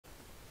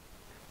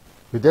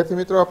વિદ્યાર્થી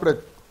મિત્રો, આપણે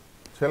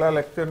છેલ્લા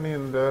લેક્ચરની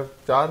અંદર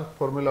 4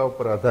 ફોર્મ્યુલા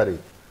ઉપર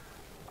આધારિત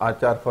આ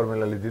 4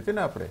 ફોર્મ્યુલા લીધી હતી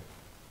ને આપણે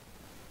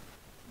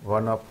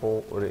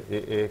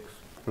 1/ax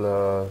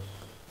પ્લસ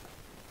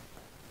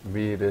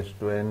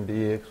b⁻n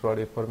dx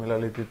વાળી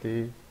ફોર્મ્યુલા લીધી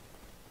હતી.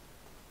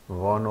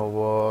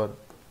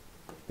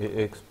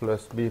 1/ax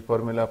પ્લસ b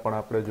ફોર્મ્યુલા પણ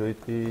આપણે જોઈ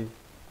હતી.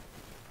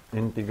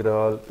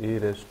 ઇન્ટિગ્રલ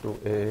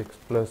e⁻ax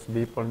પ્લસ b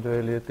પણ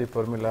જોયેલી હતી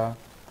formula.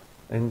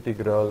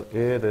 Integral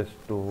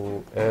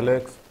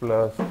a⁻lx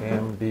plus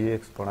m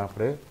dx પણ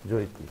આપણે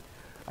જોઈ હતી.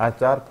 આ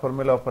 4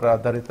 ફોર્મ્યુલા પર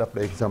આધારિત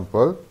આપણે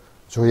એક્ઝામ્પલ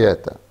જોયા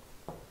હતા.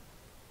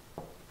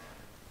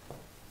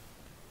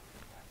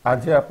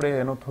 આજે આપણે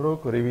એનું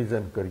થોડુંક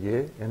રિવિઝન કરીએ,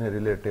 એને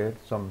related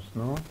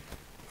સમ્સનું.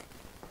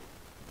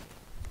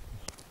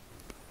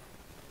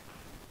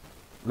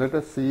 Let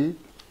us see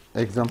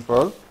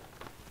example.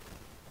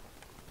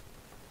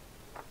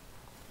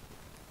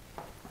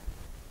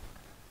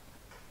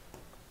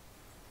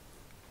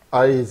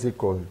 I is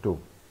equal to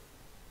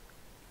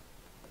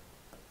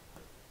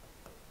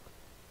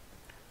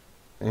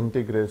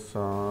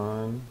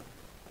integration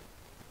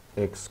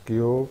x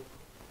cube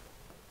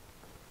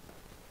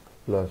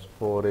plus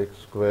 4x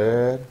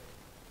square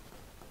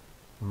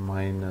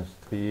minus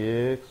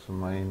 3x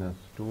minus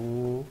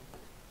 2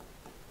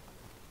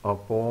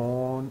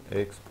 upon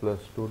x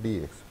plus 2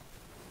 dx.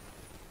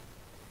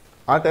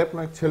 આ ટાઈપનો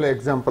એક છેલ્લો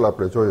એક્ઝામ્પલ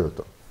આપણે જોયો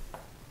હતો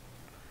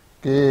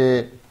કે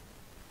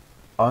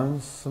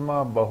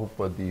અંશમાં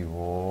બહુપદી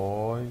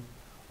હોય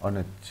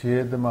અને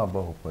છેદમાં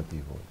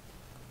બહુપદી હોય.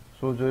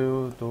 શું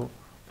જોયું હતું?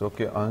 તો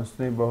કે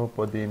અંશની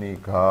બહુપદીની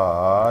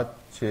ઘાત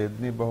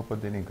છેદની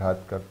બહુપદીની ઘાત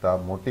કરતા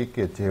મોટી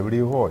કે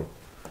જેવડી હોય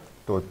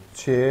તો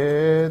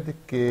છેદ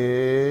કે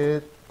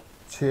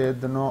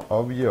છેદનો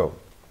અવયવ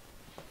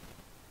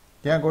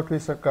ક્યાં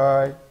ગોઠવી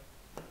શકાય?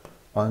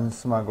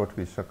 અંશમાં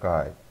ગોઠવી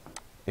શકાય.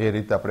 એ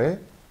રીતે આપણે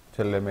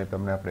છેલ્લે મેં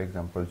તમને આપણે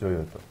એક્ઝામ્પલ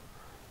જોયો હતો.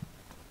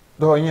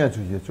 તો અહીંયા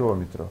જોઈએ, જુઓ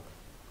મિત્રો,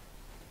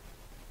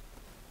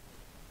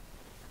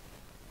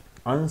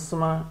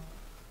 અંશમાં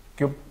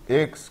cube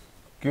x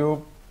cube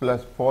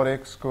plus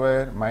 4x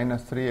square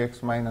minus 3x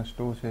minus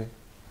 2 છે.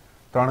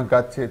 3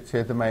 ઘાત છે,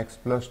 છેદમાં x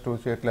પ્લસ 2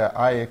 છે, એટલે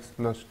આ x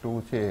પ્લસ 2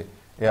 છે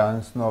એ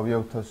અંશનો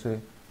અવયવ થશે.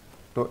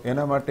 તો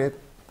એના માટે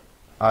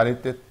આ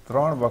રીતે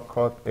 3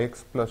 વખત x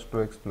પ્લસ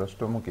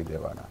 2 મૂકી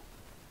દેવાના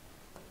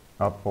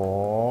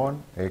અપોન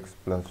x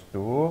પ્લસ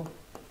 2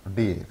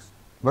 dx.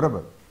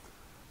 બરાબર.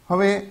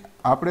 હવે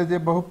આપણે જે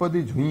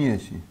બહુપદી જોઈએ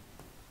છીએ,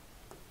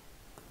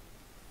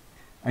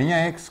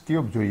 અહીંયા x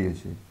ક્યુબ જોઈએ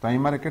છે, તો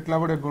અહીં મારે કેટલા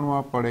વડે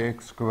ગુણવા પડે? x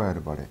સ્ક્વેર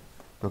વડે.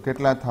 તો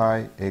કેટલા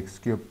થાય? x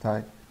ક્યુબ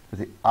થાય.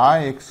 પછી આ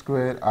x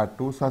સ્ક્વેર આ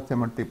 2 સાથે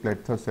મલ્ટીપ્લાય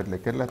થશે એટલે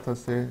કેટલા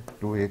થશે?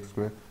 2x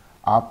square.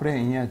 આપણે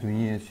અહીંયા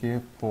જોઈએ છીએ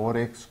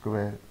 4x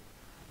સ્ક્વેર,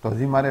 તો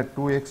હજી મારે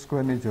 2x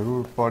સ્ક્વેરની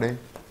જરૂર પડે.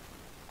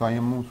 તો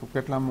અહીંયા હું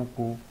કેટલા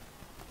મૂકું?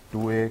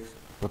 2x.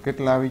 તો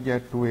કેટલા આવી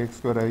ગયા? 2x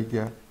સ્ક્વેર આવી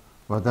ગયા.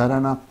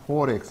 વધારાના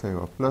 4x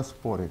આવ્યા પ્લસ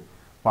 4x.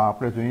 પણ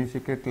આપણે જોઈએ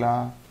છીએ કેટલા?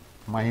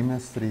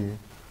 -3.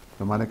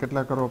 તો મારે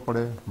કેટલા કરવા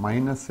પડે?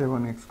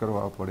 -7x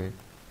કરવા પડે.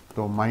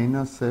 તો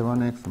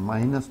 -7x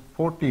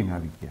 -14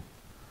 આવી ગયા.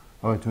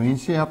 હવે જોઈએ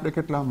છીએ આપણે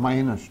કેટલા?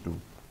 -2.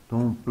 તો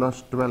હું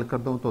 +12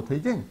 કરી દઉં તો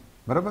થઈ જાય ને?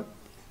 બરાબર.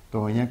 તો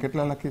અહીંયા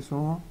કેટલા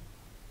લખીશું?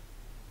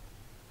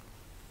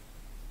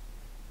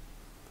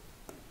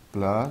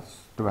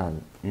 +12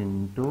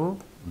 into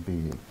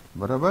dx.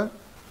 બરાબર.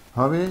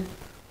 હવે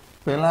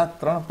પહેલા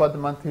 3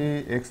 પદમાંથી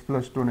x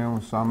 + 2 ને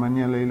હું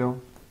સામાન્ય લઈ લઉં.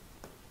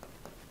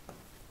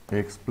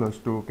 x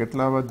 + 2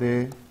 કેટલા વધે?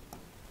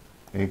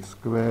 x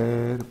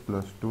square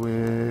plus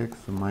 2x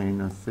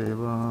minus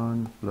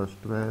 7 plus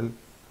 12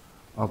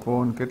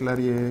 upon કેટલા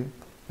રહીએ?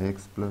 x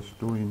 +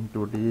 2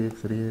 into dx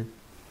રહીએ.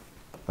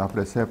 તો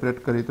આપણે સેપરેટ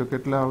કરી તો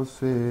કેટલા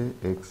આવશે?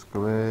 x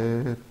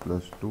square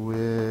plus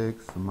 2x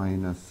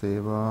minus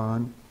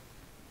 7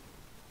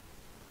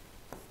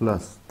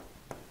 plus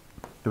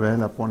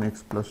 12 upon x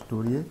 + 2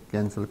 રહીએ.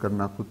 કેન્સલ કરી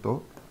નાખું તો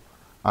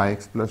આ x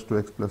 +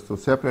 2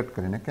 સેપરેટ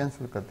કરીને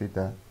કેન્સલ કરી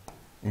દીધા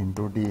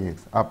ઇન્ટુ dx.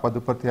 આ પદ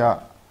ઉપરથી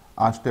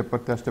આ સ્ટેપ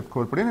પરથી આ સ્ટેપ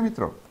ખબર પડી ને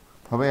મિત્રો?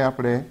 હવે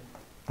આપણે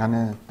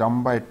આને ટર્મ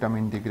બાય ટર્મ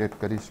ઇન્ટિગ્રેટ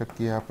કરી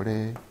શકીએ. આપણે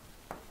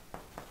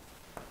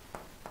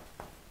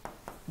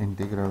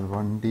integral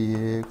 1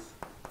 dx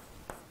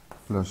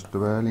plus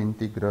 12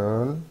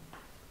 integral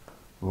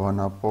 1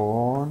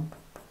 upon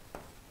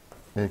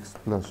x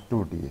 +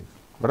 2 dx.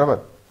 બરાબર.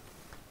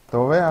 તો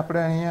હવે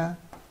આપણે અહીંયા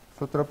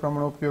સૂત્ર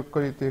પ્રમાણે ઉપયોગ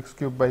કરીએ તો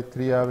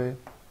x³/3 આવે.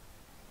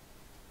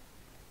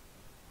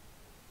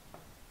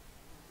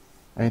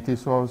 અહીંથી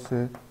શું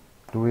આવશે?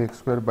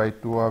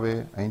 2x²/2 આવે.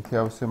 અહીંથી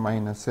આવશે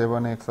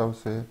 -7x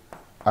આવશે.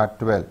 આ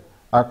 12.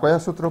 આ કયા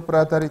સૂત્ર પર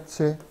આધારિત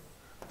છે?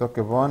 તો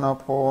કે 1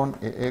 અપોન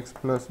ax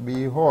પ્લસ b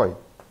હોય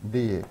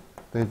dx.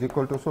 તો ઇઝ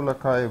ઇક્વલ ટુ શું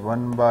લખાય?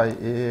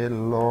 1/a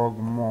log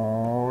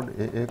mod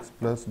ax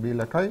plus b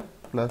લખાય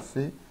પ્લસ c.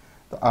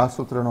 તો આ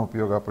સૂત્રનો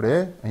ઉપયોગ આપણે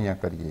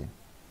અહીંયા કરીએ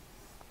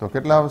તો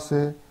કેટલા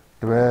આવશે?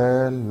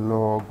 12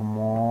 log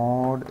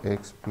mod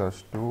x plus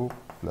 2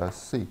 plus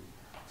c.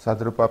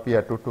 સાદરૂપ આપી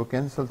આ 2 2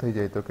 કેન્સલ થઈ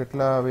જાય તો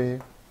કેટલા આવે?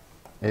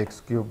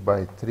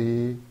 x³/3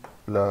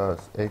 plus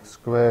x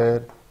square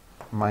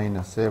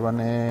minus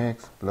 7x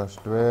plus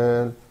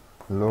 12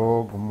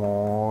 log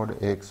mod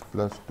x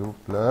plus 2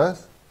 plus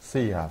c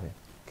આવે.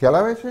 ખ્યાલ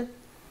આવે છે?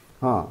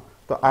 હા,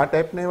 તો આ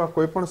ટાઈપના એવા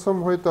કોઈ પણ સમ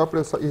હોય તો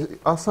આપણે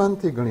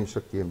આસાનથી ગણી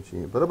શકીએ એમ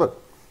છીએ. બરાબર.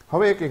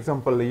 હવે એક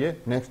એક્ઝામ્પલ લઈએ.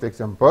 નેક્સ્ટ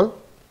એક્ઝામ્પલ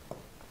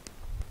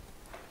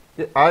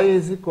કે i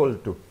is equal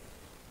to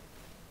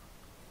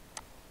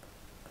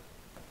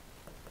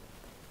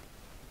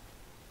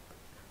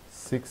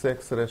 6x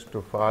raised to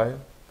 5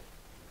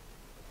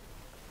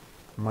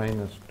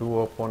 minus 2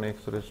 upon x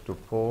raised to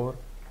 4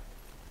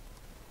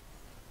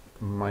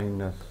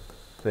 minus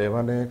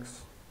 7x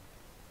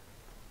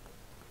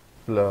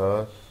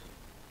plus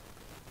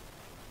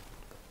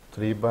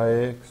 3 by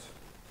x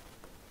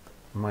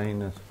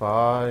minus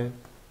 5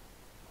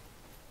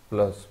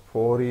 plus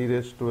 4 e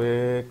raised to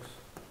x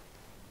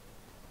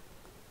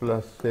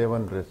plus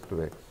 7 raised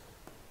to x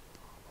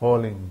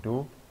whole into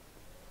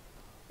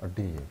a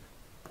dx.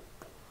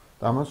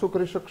 તો આમાં શું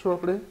કરી શકશું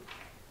આપણે?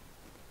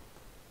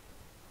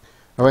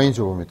 હવે અહીં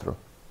જુઓ મિત્રો,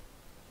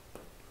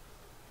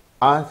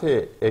 આ છે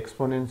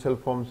એક્સપોનેન્શિયલ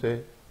ફોર્મ છે,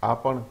 આ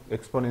પણ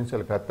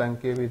એક્સપોનેન્શિયલ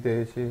ઘાતાંકીય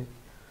વિધેય છે,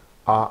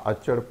 આ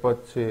અચળ પદ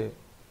છે,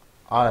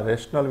 આ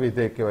રેશનલ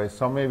વિધેય કહેવાય,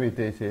 સમય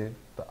વિધેય છે.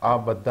 તો આ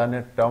બધાને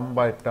ટર્મ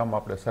બાય ટર્મ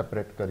આપણે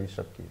સેપરેટ કરી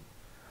શકીએ.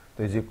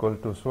 તો ઇઝ ઇક્વલ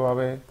ટુ શું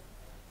આવે?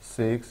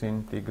 6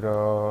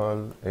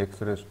 integral x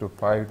rays two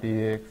 5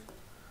 dx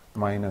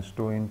minus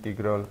 2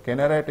 integral, can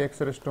I write x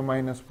raised to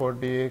minus 4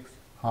 dx?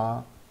 हाँ,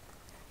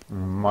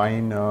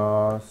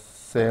 minus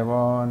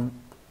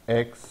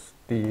 7x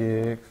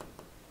dx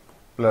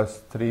plus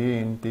 3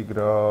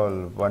 integral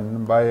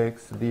 1 by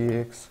x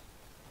dx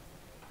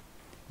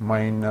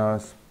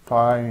minus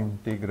 5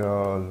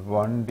 integral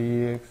 1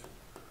 dx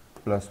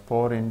plus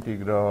 4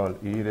 integral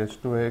e raised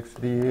to x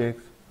dx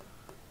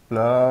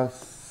plus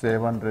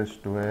 7 raised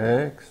to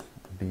x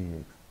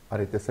dx. આ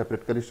રીતે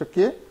separate કરી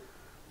શકીએ.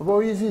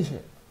 બહુ easy છે,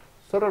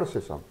 સરળ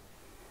છે સમ.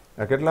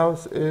 આ કેટલા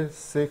આવશે?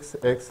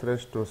 6x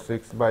rays two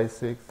 6 by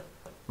 6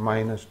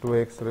 minus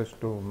 2x rays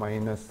two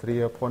minus 3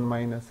 upon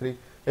minus 3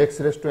 x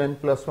rays two n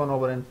plus 1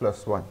 over n plus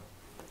 1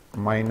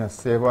 minus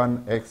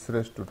 7x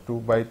rays two 2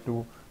 by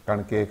 2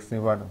 કારણ કે x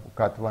ની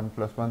ઘાત 1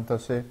 plus 1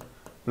 થશે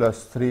plus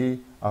 3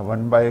 આ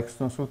 1 by x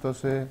નું શું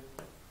થશે?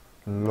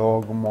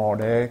 log mod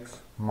x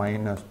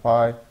minus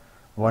 5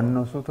 1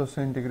 નું શું થશે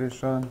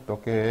ઇન્ટિગ્રેશન? તો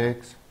કે x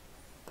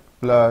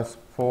plus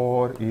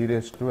 4 e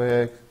raised to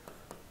x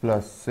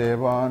plus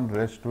 7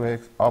 raised to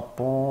x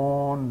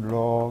upon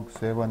log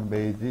 7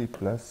 by g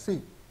plus c.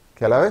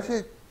 ખ્યાલ આવે છે?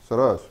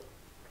 સરસ.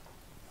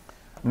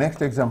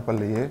 નેક્સ્ટ એક્ઝામ્પલ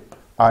લઈએ.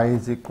 i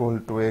is equal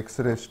to x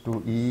raised to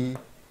e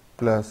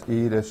plus e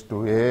raised to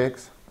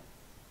x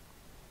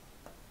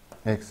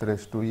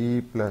raised to e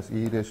plus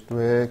e raised to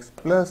x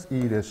plus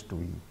e raised to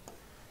e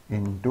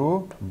into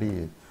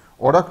dx.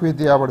 ઓળખ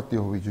વિધિ આવડતી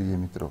હોવી જોઈએ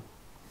મિત્રો.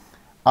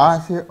 આ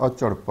છે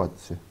અચળ પદ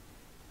છે,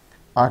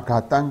 આ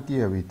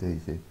ઘાતાંકીય વિધેય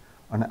છે,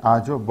 અને આ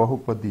જો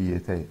બહુપદીય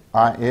થઈ.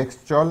 આ x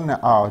ચલ ને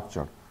આ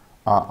અચળ.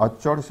 આ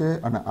અચળ છે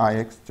અને આ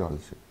x ચલ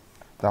છે.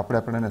 તો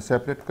આપણે એને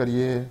સેપરેટ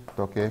કરીએ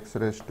તો કે x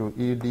rays two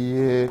e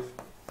dx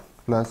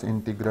plus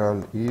integral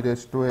e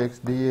rays two x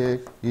dx.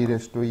 e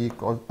rays two e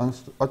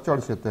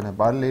અચળ છે તેને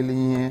બહાર લઈ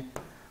લઈએ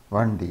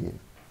 1 dx.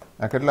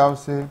 આ કેટલા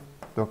આવશે?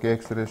 તો કે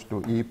x rays two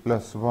e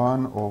plus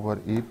 1 over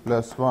e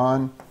plus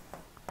 1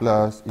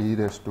 plus e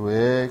rays two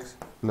x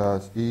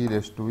plus e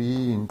rays two e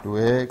into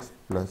x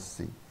plus c.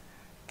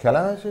 ખ્યાલ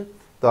આવે છે?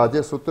 તો આ જે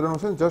સૂત્રનું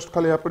છે ને જસ્ટ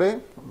ખાલી આપણે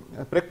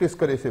પ્રેક્ટિસ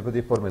કરીએ છીએ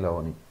બધી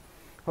ફોર્મ્યુલાઓની.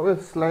 હવે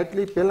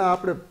સ્લાઇટલી પહેલા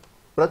આપણે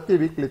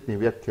પ્રતિવિકલિતની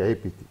વ્યાખ્યા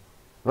આપી હતી.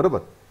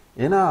 બરોબર.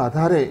 એના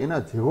આધારે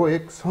એના જેવો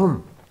એક સમ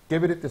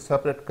કેવી રીતે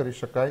સેપરેટ કરી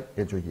શકાય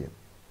એ જોઈએ.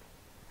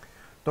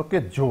 તો કે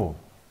જો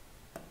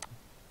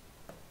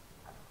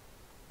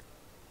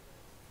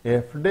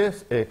f ડેશ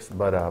x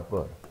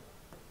બરાબર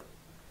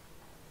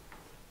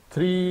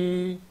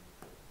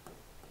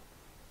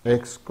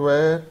 3x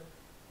square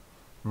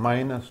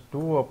minus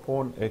 2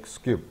 upon x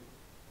cube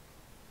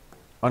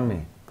અને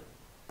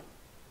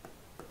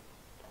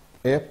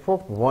f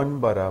of 1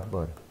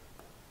 બરાબર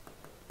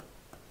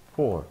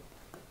 4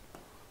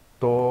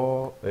 તો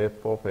f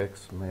of x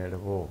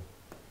મેળવો.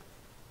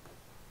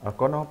 આ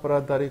કોના ઉપર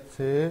આધારિત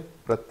છે?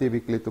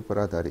 પ્રતિવિકલિત ઉપર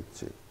આધારિત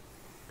છે.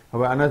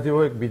 હવે આના જેવો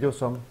એક બીજો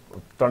સમ,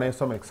 ત્રણેય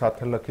સમ એક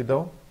સાથે લખી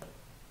દઉં.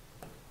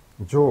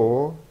 જો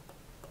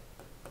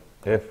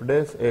f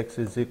dash x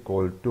is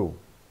equal to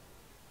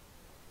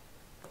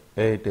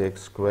 8x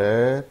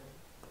square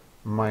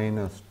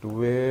minus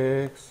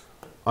 2x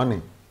અને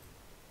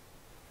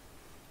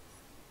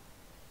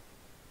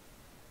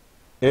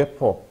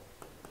f of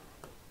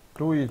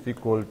 2 is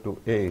equal to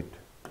 8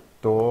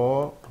 તો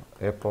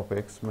f of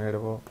x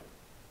મેળવો.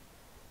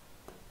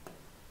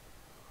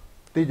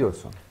 ત્રીજો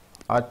સમ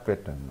આ જ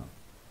પેટર્નનો.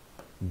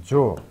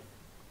 જો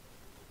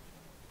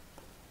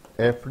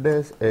f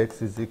dash x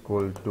is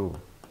equal to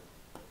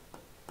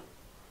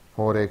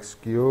 4x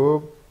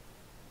cube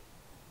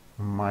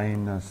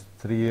minus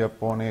 3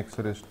 upon x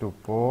raised to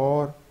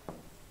 4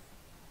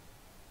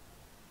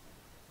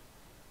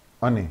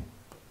 અને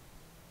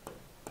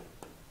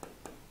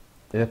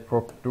f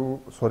of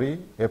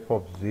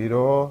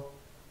 0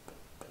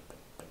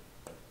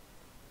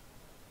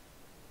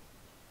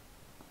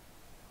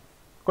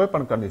 કોઈ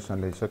પણ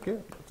કન્ડિશન લઈ શકીએ,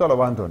 ચલો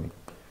વાંધો નહીં,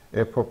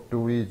 f of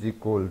 2 is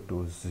equal to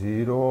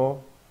 0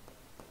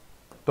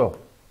 તો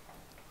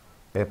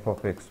f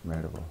of x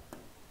મેળવો,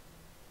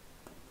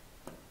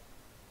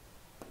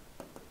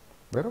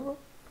 બરાબર.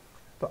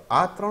 તો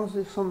આ 3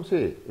 જે સમ છે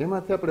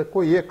એમાંથી આપણે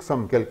કોઈ એક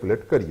સમ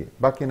કેલ્ક્યુલેટ કરીએ,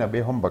 બાકીના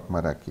 2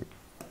 હોમવર્કમાં રાખીએ.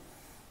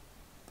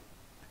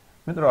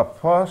 મિત્રો આ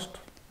ફર્સ્ટ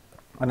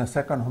અને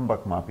સેકન્ડ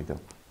હોમવર્કમાં આપી દો.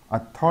 આ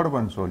third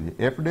one solve.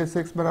 f dash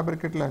x બરાબર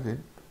કેટલા છે?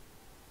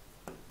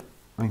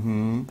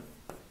 અહીં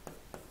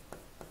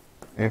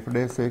f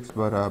ડેશ x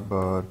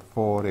બરાબર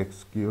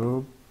 4x³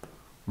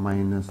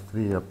 માઇનસ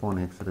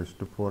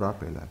 3/x⁴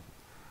 આપેલા છે.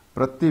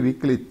 પ્રતિ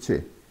વિકલિત છે,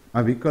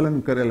 આ વિકલન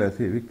કરેલા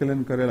છે,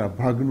 વિકલન કરેલા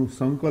ભાગનું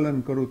સંકલન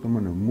કરું તો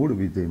મને મૂળ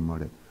વિધેય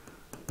મળે.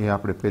 એ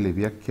આપણે પેલી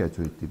વ્યાખ્યા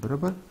જોઈ હતી,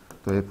 બરાબર.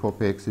 તો f of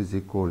x is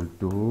equal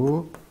to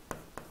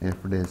f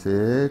dash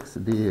x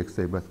dx.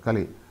 બસ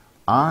ખાલી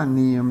આ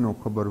નિયમનો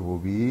ખબર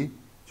હોવી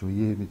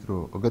જોઈએ મિત્રો,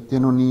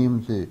 અગત્યનો નિયમ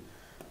છે.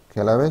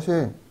 ખ્યાલ આવે છે?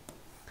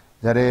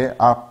 જ્યારે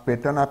આ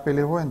પેટર્ન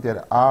આપેલી હોય ને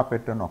ત્યારે આ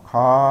પેટર્નનો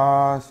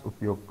ખાસ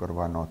ઉપયોગ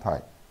કરવાનો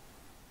થાય.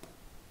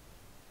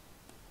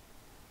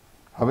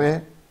 હવે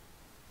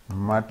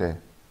માટે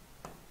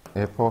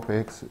f of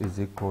x is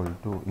equal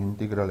to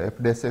integral f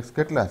dash x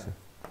કેટલા છે?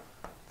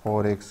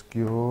 4x³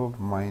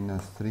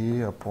 માઇનસ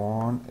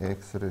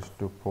 3/x⁴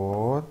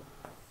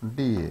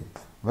 dx,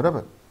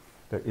 બરાબર.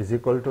 તો ઇઝ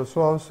ઇક્વલ ટુ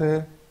શું આવશે?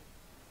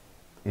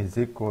 Is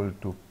equal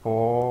to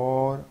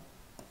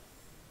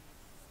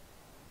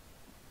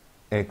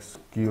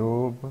 4x³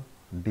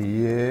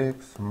 dx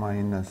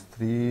minus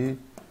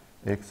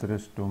 3x⁴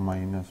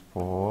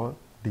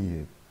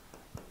 dx.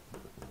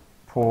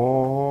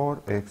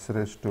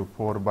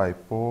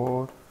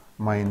 4x⁴/4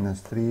 minus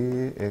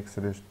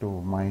 3x⁻³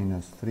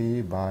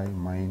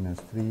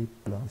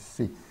 plus c,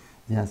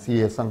 જ્યાં c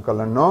એ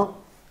સંકલનનો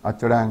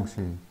અચળાંક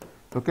છે.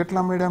 તો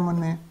કેટલા મળ્યા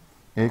મને?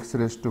 x⁴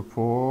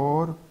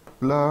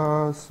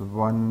 plus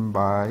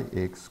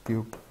 1/x³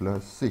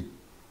 plus c.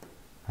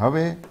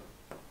 હવે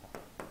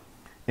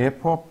f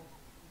of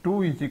 2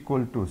 is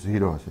equal to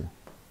 0 છે,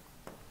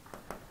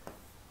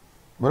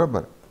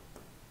 બરાબર.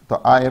 તો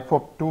આ f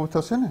of 2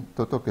 થશે ને,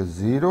 તો કે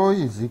 0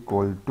 is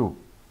equal to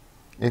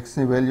x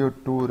ની વેલ્યુ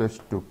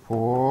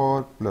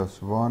 2⁴ પ્લસ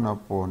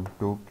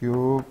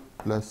 1/2³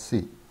 પ્લસ c.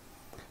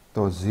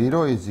 તો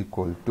 0 is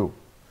equal to,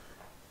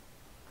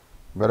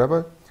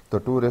 બરાબર. તો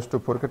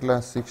 2⁴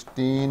 કેટલા?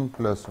 16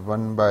 plus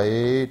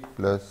 1/8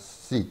 plus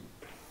c.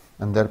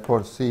 and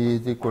therefore c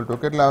is equal to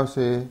કેટલા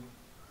આવશે?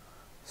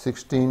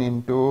 16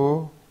 into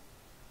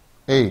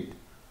 8,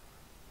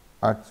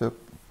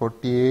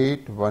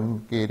 848, 1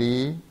 carry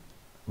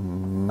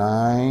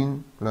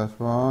 9 plus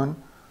 1,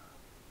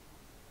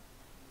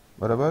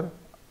 બરાબર.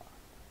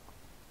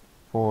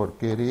 4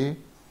 carry,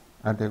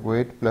 I take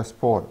 8 plus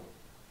 4,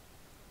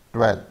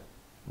 12,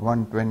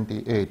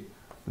 128,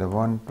 એટલે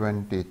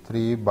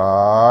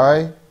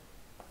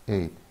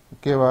 123/8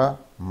 કેવા?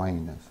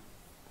 માઇનસ.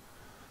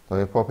 તો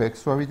f of x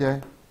આવી જાય.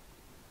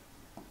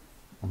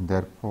 and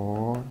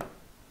therefore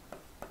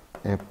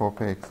f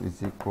of x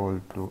is equal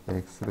to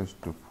x⁴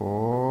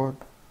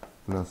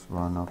 plus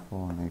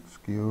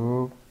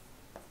 1/x³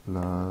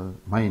 plus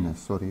minus,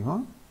 sorry,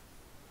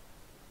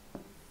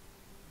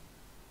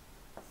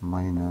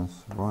 minus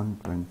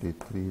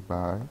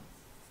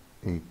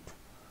 123/8.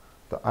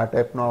 તો આ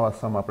ટાઈપનો આવા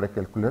સમ આપણે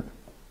કેલ્ક્યુલેટ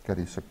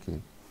કરી શકીએ.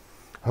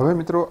 હવે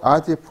મિત્રો આ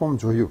જે ફોર્મ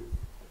જોયું,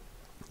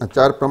 આ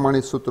 4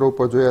 પ્રમાણિત સૂત્રો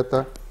ઉપર જોયા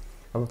હતા.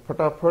 હવે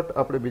ફટાફટ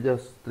આપણે બીજા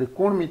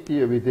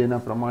ત્રિકોણમિતીય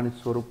વિધેયના પ્રમાણિત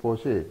સ્વરૂપો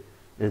છે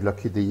એ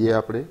લખી દઈએ.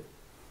 આપણે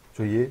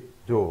જોઈએ,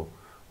 જો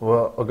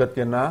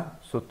અગત્યના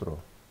સૂત્રો.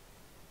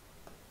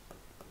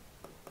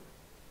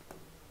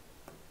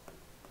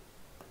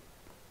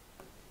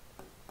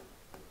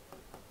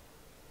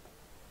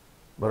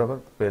 બરાબર.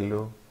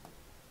 પહેલું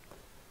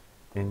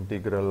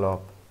integral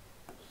of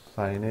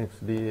sin x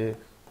dx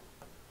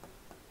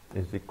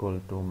is equal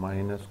to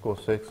minus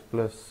cos x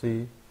plus c.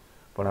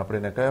 પણ આપણે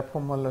એને કયા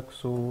ફોર્મમાં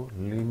લખશું?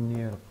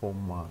 લિનિયર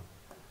ફોર્મમાં.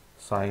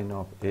 sin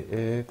of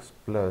ax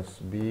plus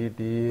b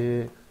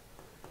dx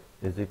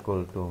is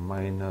equal to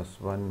minus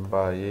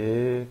 1/a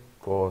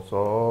cos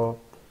of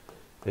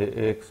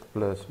ax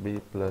plus b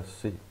plus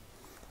c.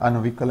 આનું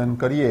વિકલન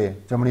કરીએ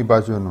જમણી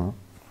બાજુનું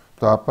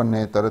તો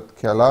આપણને તરત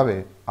ખ્યાલ આવે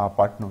આ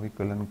પાર્ટનું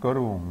વિકલન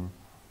કરવું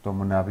તો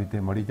મને આ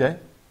વિધેય મળી જાય.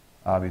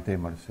 આ વિધેય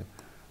મળશે.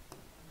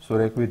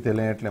 સુરેખ વિધેય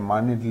લઈએ એટલે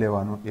માની જ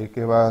લેવાનું. એ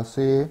કેવા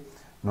હશે?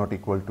 Not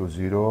equal to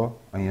 0.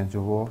 અહીંયા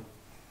જુઓ,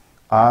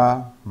 આ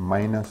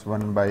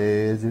 -1/a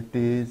as it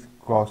is.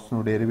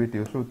 કોસનું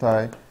derivative શું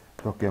થાય?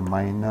 તો કે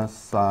માઇનસ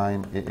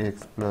સાઇન ax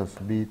પ્લસ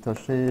બી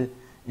થશે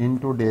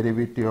into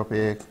derivative of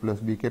ax plus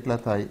બી કેટલા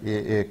થાય?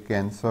 a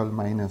cancel,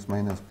 minus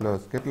minus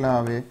plus કેટલા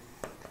આવે?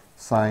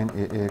 સાઇન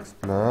ax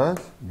પ્લસ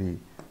બી.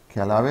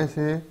 ખ્યાલ આવે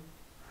છે?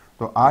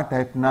 તો આ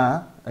ટાઈપના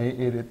એ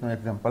રીતનું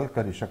એક્ઝામ્પલ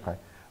કરી શકાય.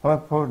 હવે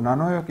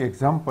નાનો એક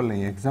એક્ઝામ્પલ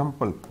લઈએ,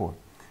 એક્ઝામ્પલ 4.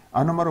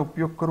 આનો મારો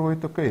ઉપયોગ કરવો હોય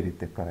તો કઈ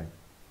રીતે કરાય?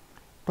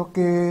 તો તો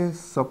કે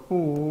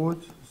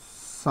સપોઝ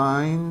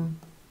sin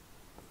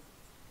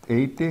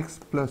 8x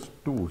 +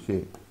 2 છે,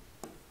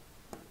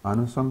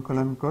 આનું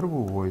સંકલન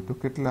કરવું હોય તો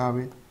કેટલા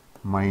આવે?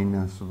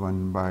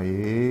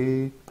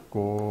 -1/8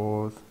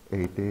 cos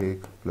 8x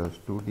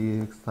 + 2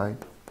 dx થાય.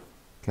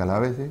 ખ્યાલ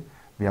આવે છે?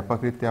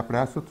 વ્યાપક રીતે આપણે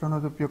આ સૂત્રનો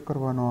જ ઉપયોગ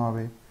કરવાનો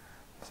આવે.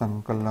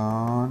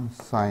 સંકલન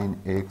sin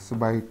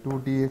x/2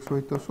 dx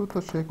હોય તો શું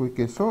થશે? કોઈ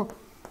કહેશો?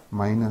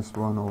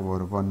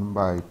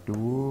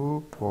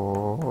 -1/1/2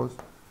 cos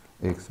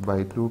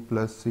x/2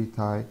 + c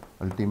થાય.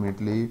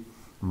 અલ્ટિમેટલી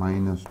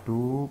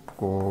 -2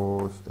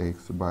 cos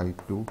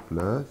x/2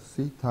 + c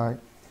થાય.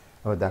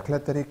 હવે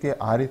દાખલા તરીકે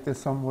આ રીતે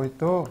સમ હોય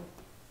તો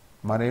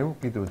મારે એવું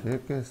કીધું છે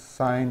કે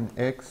sin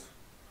x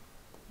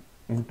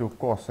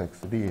 * cos x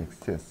dx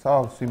છે.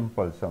 સાવ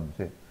સિમ્પલ સમ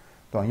છે.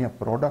 તો અહીંયા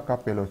પ્રોડક્ટ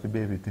આપેલો છે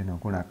બે વિધેયનો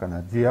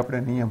ગુણાકારના, જે આપણે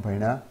નિયમ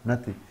ભણ્યા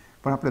નથી,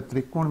 પણ આપણે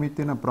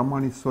ત્રિકોણમિતિના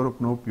પ્રમાણિત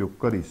સ્વરૂપનો ઉપયોગ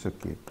કરી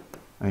શકીએ.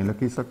 અહીં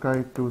લખી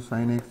શકાય 2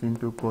 sin x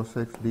 * cos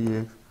x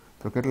dx.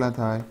 તો કેટલા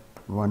થાય?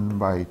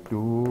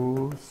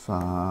 1/2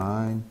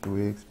 sin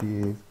 2x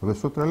dx. હવે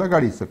સૂત્ર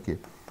લગાડી શકીએ.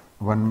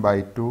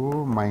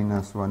 1/2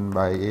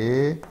 -1/a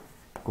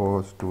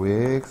cos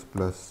 2x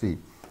 + c.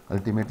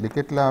 Ultimately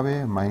કેટલા આવે?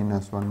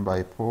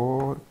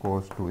 -1/4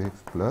 cos 2x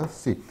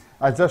 + c.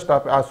 આ જસ્ટ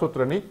આ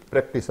સૂત્રની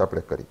પ્રેક્ટિસ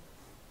આપણે કરી.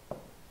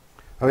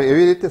 હવે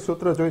એવી રીતે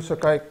સૂત્ર જોઈ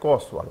શકાય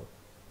cos વાળું.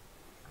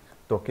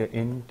 તો કે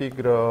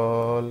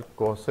ઇન્ટિગ્રલ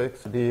cos x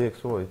dx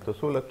હોય તો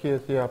શું લખીએ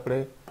છીએ આપણે?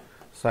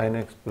 sin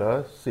x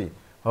 + c.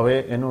 હવે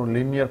એનું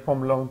લિનિયર ફોર્મ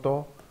લઉં તો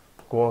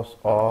cos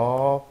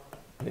of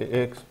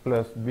ax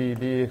 + b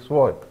dx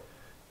હોય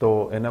તો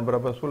એના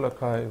બરાબર શું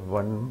લખાય?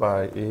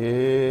 1/a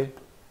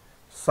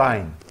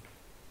sin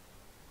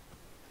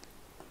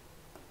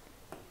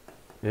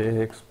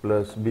ax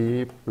 + b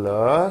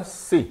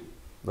 + c.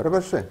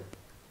 બરાબર છે?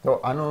 તો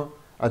આનું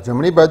આ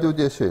જમણી બાજુ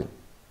જે છે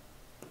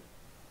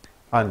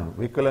આનું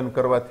વિકલન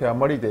કરવાથી આ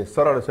મળી જાય.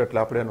 સરળ છે એટલે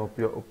આપણે એનો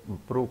ઉપયોગ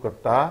પ્રૂવ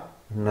કરતા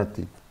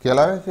નથી. ખ્યાલ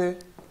આવે છે?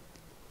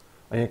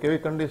 અહીંયા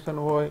કેવી કન્ડિશન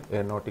હોય? a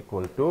 ≠ =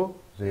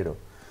 0.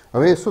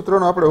 હવે એ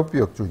સૂત્રનો આપણે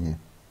ઉપયોગ જોઈએ.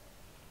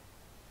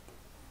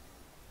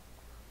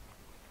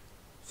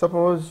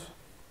 સપોઝ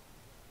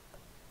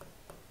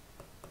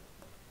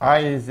I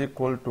 =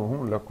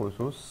 હું લખું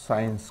છું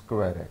sin ²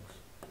 x.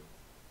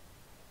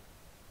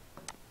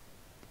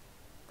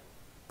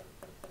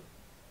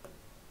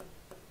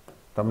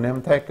 તમને એમ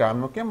થાય કે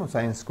આમનું કેમ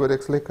sin ²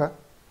 x લખ્યા?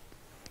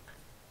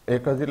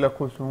 એક હજી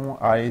લખું છું હું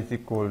I =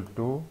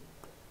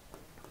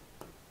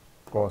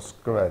 cos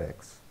 ² x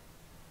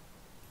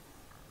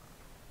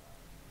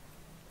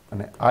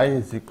અને I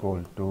 =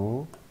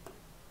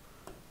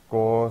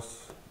 cos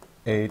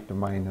 8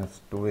 -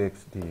 2x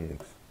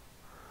dx.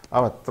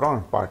 આવા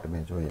 3 પાર્ટ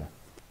મેં જોયા.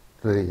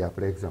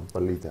 આપણે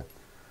એક્ઝામ્પલ લીધા.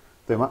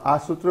 તો એમાં આ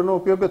સૂત્રનો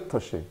ઉપયોગ જ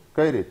થશે.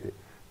 કઈ રીતે?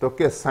 તો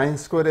કે sin ²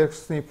 x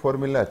ની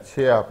ફોર્મ્યુલા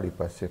છે આપણી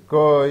પાસે.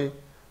 કઈ?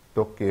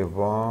 તો કે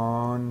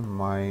 1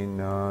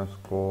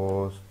 -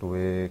 cos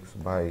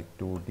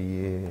 2x/2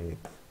 dx.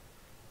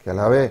 ખ્યાલ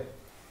આવે?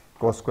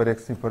 cos ² x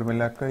ની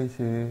ફોર્મ્યુલા કઈ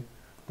છે?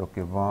 તો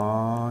કે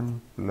 1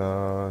 +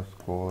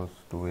 cos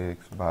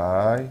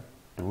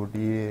 2x/2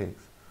 dx.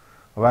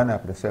 હવે આને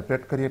આપણે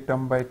સેપરેટ કરીએ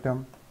ટર્મ બાય ટર્મ.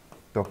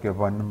 તો કે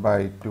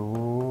 1/2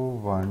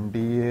 1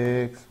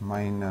 dx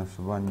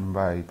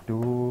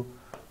 -1/2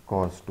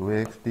 cos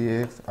 2x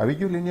dx. આવી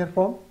ગયું linear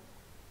form?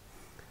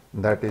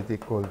 that is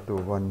equal to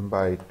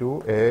 1/2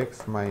 x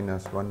 -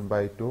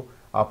 1/2.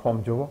 આ ફોર્મ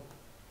જુઓ.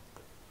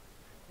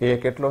 a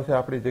કેટલો છે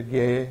આપણી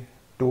જગ્યાએ?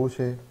 2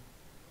 છે.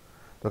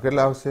 તો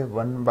કેટલા આવશે?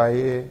 1/a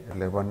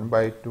એટલે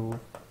 1/2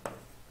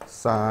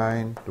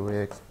 sin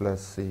 2x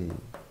 + c.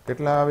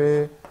 કેટલા આવે?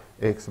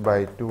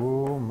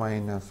 x/2 -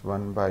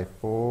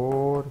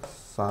 1/4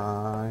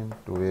 sin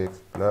 2x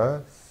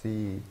 + c.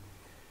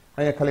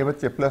 અહીંયા ખાલી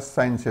વચ્ચે પ્લસ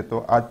સાઇન છે તો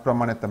આ જ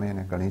પ્રમાણે તમે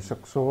એને ગણી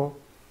શકશો.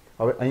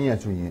 હવે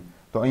અહીંયા જોઈએ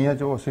તો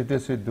અહીંયા જુઓ સીધે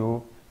સીધું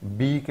b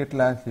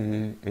કેટલા છે?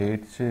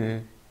 8 છે.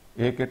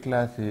 a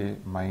કેટલા છે?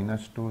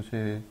 -2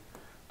 છે.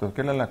 તો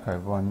કેટલા લખાય?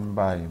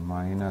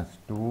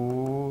 1/-2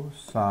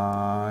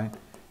 sin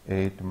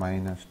 8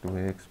 -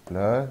 2x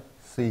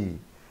 + c.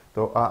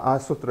 તો આ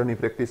સૂત્રની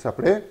પ્રેક્ટિસ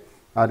આપણે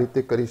આ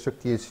રીતે કરી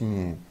શકીએ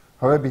છીએ.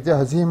 હવે બીજા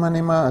હજી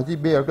એમાં હજી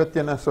બે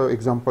અગત્યના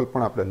એક્ઝામ્પલ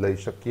પણ આપણે લઈ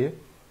શકીએ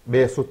બે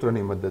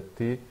સૂત્રની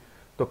મદદથી.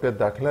 તો કે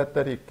દાખલા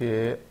તરીકે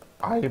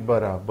I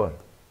બરાબર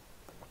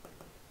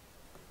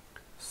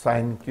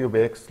sin cube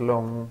x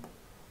લઉં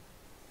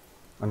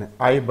અને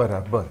I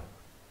બરાબર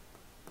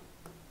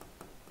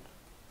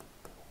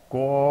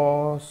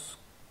cos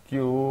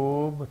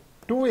cube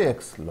 2x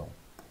લઉં.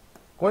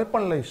 કોઈ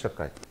પણ લઈ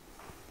શકાય.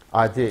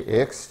 આ જે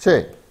x છે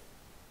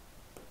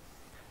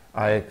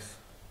આ x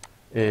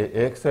એ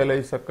x એ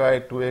લઈ શકાય,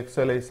 2x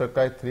એ લઈ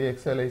શકાય, 3x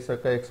એ લઈ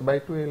શકાય,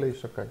 x/2 એ લઈ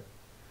શકાય.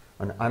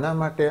 અને આના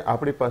માટે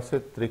આપણી પાસે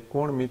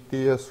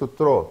ત્રિકોણમિતીય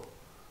સૂત્રો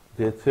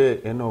જે છે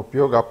એનો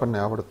ઉપયોગ આપણને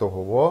આવડતો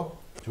હોવો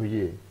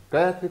જોઈએ.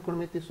 કયા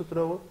ત્રિકોણમિતીય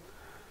સૂત્રો?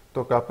 તો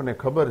કે આપણને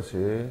ખબર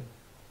છે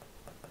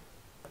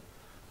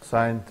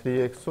sin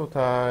 3x શું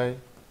થાય?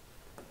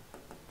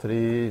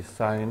 3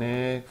 sin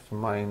x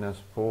minus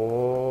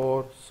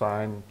 4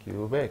 sin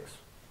cube x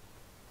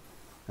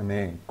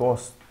અને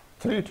cos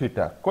 3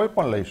 theta કોઈ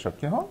પણ લઈ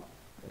શકીએ હો,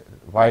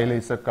 y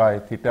લઈ શકાય,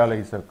 theta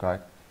લઈ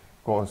શકાય.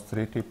 Cos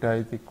 3 theta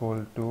is equal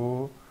to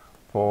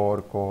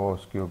 4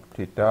 cos cube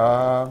theta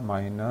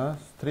minus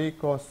 3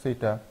 cos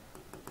theta.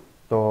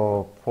 તો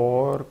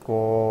 4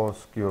 cos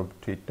cube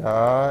theta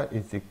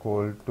is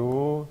equal to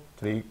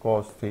 3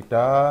 cos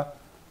theta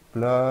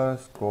plus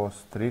cos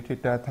 3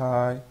 theta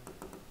થાય.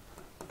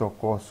 તો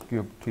cos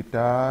cube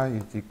theta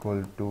is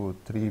equal to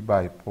 3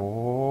 by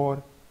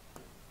 4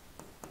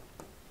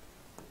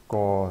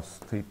 cos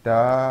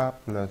theta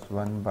plus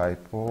 1 by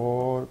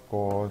 4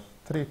 cos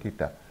 3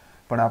 theta.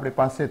 પણ આપણી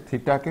પાસે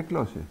theta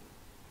કેટલો છે?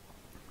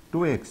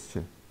 2x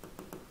છે.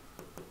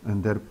 And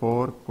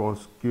therefore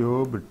cos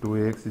cube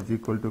 2x is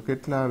equal to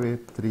કેટલા આવે?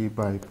 3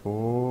 by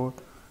 4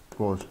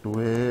 cos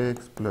 2x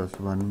plus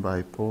 1 by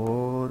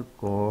 4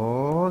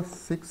 cos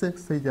 6x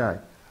થઈ જાય.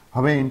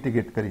 હવે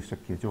ઇન્ટિગ્રેટ કરી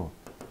શકીએ. જો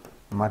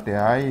માટે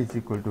I is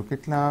equal to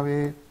કેટલા આવે?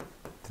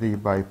 3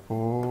 by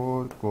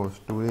 4 cos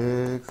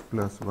 2x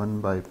plus 1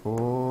 by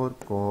 4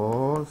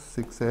 cos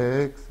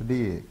 6x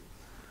dx.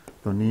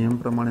 તો નિયમ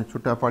પ્રમાણે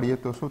છૂટા પાડીએ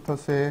તો શું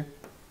થશે?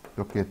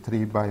 તો કે 3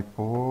 by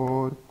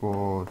 4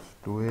 cos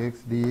 2x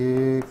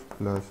dx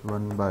plus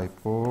 1 by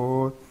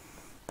 4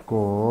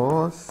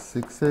 cos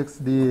 6x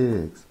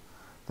dx.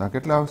 તો આ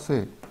કેટલા આવશે?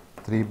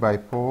 3 by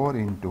 4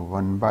 into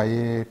 1 by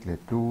a એટલે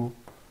 2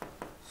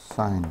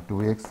 sin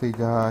 2x થઈ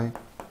જાય.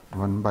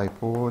 1 by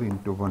 4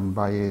 into 1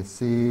 by a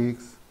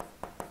 6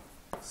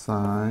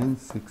 sin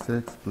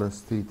 6x plus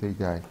 3 થઈ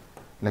જાય.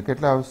 એટલે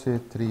કેટલા આવશે?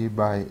 3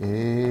 by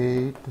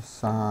 8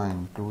 sin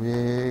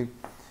 2x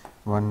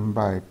 1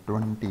 by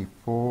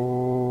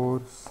 24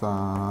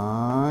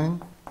 sin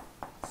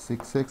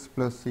 6x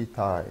plus c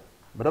થાય.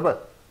 બરાબર?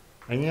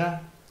 અહીંયા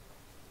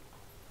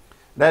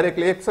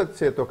ડાયરેક્ટલી x જ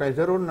છે તો કઈ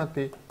જરૂર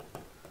નથી.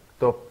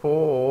 તો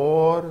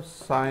 4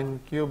 sin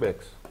cube x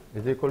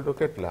is equal to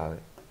કેટલા આવે?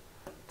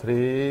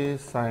 3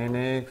 sin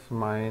x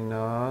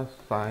minus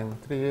sin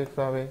 3x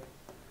આવે.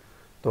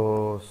 તો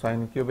sin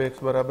cube x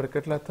બરાબર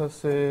કેટલા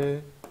થશે?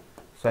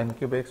 sin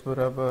cube x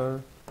બરાબર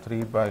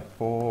 3 by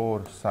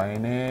 4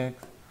 sin x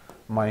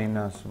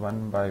minus 1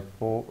 by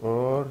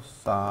 4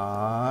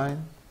 sin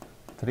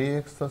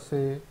 3x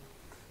થશે.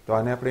 તો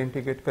આને આપણે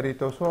ઇન્ટિગ્રેટ કરી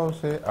તો શું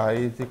આવશે? I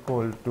is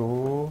equal to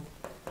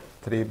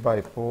 3 by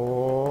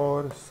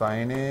 4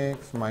 sin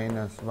x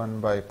minus 1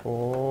 by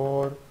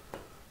 4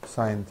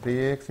 sin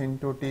 3x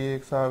into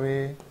tx આવે.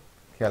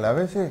 ખ્યાલ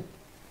આવે છે?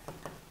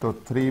 તો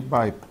 3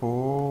 by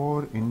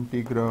 4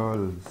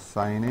 integral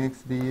sin x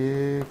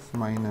dx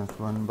minus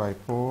 1 by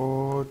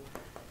 4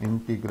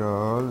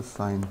 integral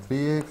sin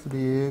 3x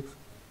dx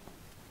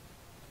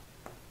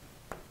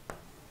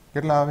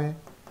કેટલા આવે?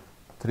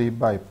 3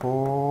 by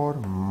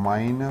 4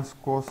 minus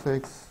cos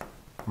x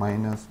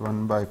minus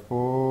 1 by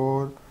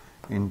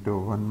 4 into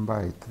 1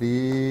 by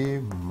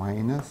 3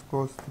 minus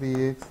cos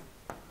 3x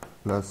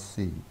plus c.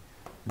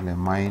 એટલે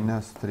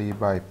minus 3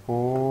 by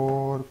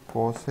 4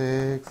 cos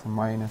x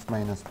minus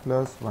minus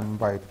plus 1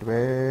 by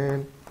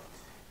 12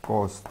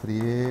 cos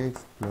 3x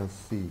plus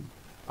c.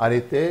 આ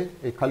રીતે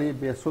એ ખાલી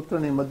બે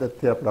સૂત્રની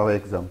મદદથી આપણે હવે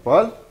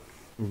એક્ઝામ્પલ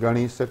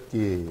ગણી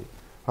શકીએ.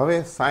 હવે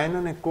સાઇન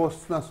અને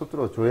કોસના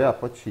સૂત્રો જોયા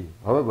પછી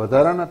હવે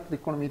વધારાના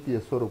ત્રિકોણમિતીય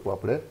સ્વરૂપો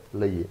આપણે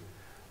લઈએ.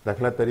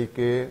 દાખલા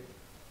તરીકે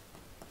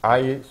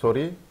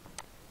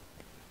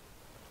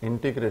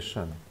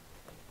integration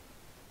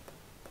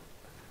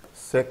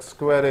sec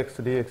square x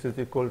dx is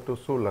equal to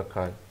શું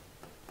લખાય?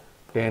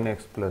 10x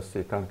plus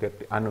c. કારણ કે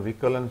આનું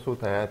વિકલન શું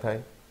થાય? આ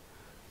થાય.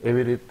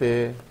 એવી રીતે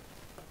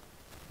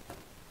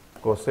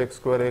cosec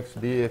square x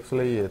dx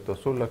લઈએ તો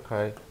શું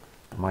લખાય?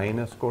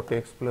 minus cot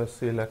x plus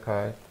c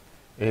લખાય.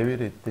 એવી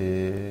રીતે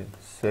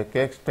sec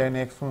x tan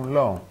x હું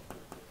લઉં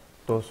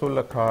તો શું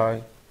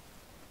લખાય?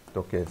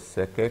 તો કે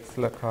sec x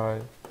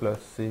લખાય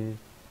plus c.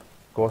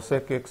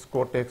 cosec x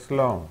cot x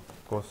લઉં,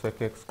 cosec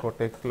x cot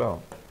x લઉં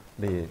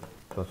dx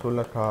તો શું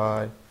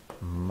લખાય?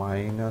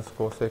 Minus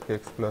cosec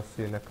x plus c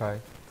લખાય.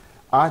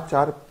 આ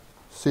ચાર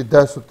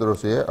સીધા સૂત્રો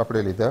છે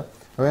આપણે લીધા.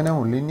 હવે એને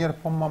હું લિનિયર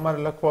ફોર્મમાં મારે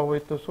લખવા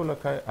હોય તો શું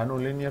લખાય? આનું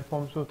લિનિયર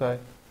ફોર્મ શું થાય?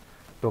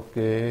 તો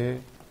કે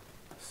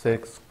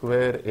sec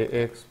square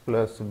ax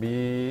plus b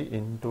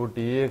into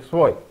dx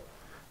હોય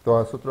તો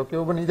આ સૂત્ર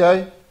કેવું બની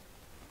જાય?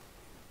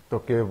 તો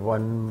કે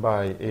 1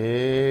 by a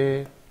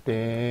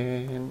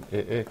tan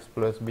ax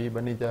plus b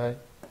બની જાય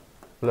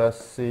plus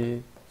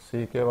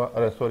c કેવા?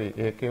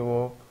 a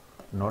કેવો?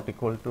 not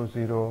equal to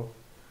 0.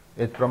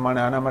 એ જ પ્રમાણે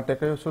આના માટે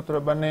કયું સૂત્ર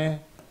બને?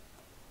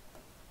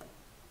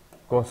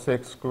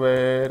 cosec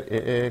square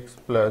ax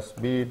plus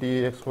b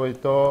dx હોય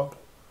તો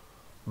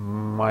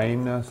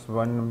minus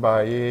 1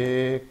 by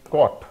a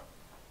cot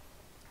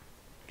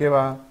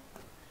કેવા?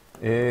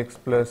 ax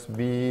plus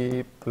b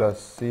plus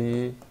c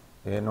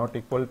A not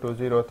equal to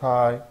 0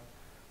 થાય.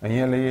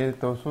 અહીંયા લઈએ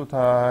તો શું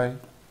થાય?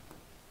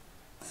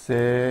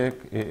 sec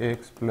ax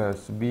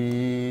plus b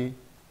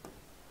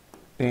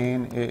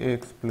tan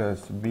ax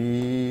plus b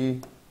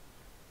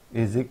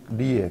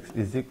dx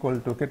is equal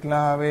to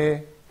કેટલા આવે?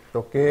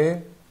 તો કે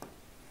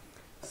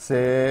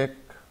sec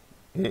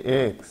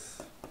ax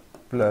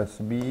પ્લસ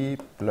બી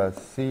પ્લસ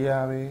સી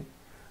આવે.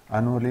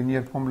 આનું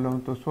લિનિયર ફોર્મ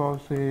લઉં તો શું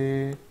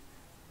આવશે?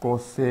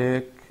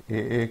 કોસેક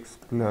ax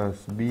પ્લસ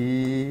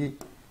બી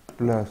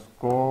પ્લસ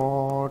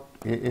કોટ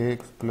ax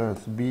પ્લસ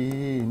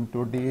બી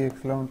ઇન્ટુ dx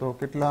લઉં તો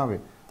કેટલા આવે?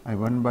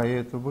 અહીં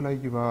 1/a તો ભૂલાઈ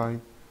ગયું ભાઈ,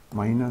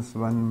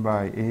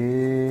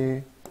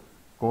 -1/a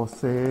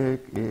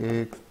કોસેક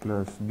ax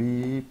પ્લસ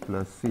બી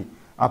પ્લસ સી.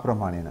 આ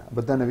પ્રમાણેના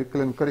બધાને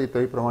વિકલન કરી તો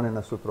એ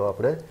પ્રમાણેના સૂત્રો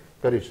આપણે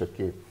કરી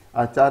શકીએ.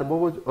 આ ચાર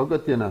બહુ જ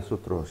અગત્યના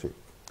સૂત્રો છે.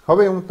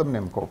 હવે હું તમને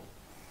એમ કહું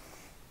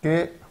કે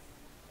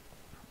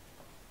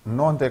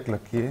નોંધ એક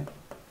લખીએ,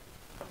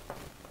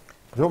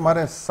 જો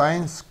મારે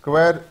સાઇન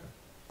સ્ક્વેર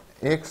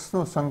એક્સ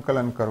નું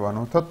સંકલન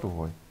કરવાનું થતું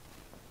હોય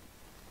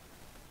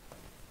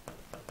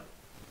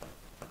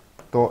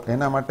તો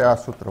એના માટે આ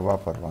સૂત્ર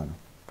વાપરવાનું,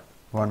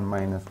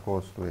 1 -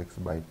 cos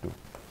 2x/2.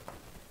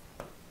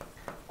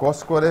 cos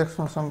square x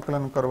નું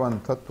સંકલન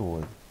કરવાનું થતું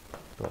હોય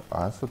તો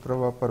આ સૂત્ર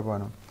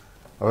વાપરવાનું.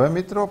 હવે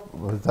મિત્રો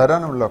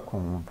વધારાનું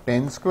લખું,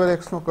 tan સ્ક્વેર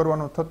એક્સ નું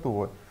કરવાનું થતું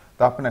હોય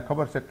તો આપણને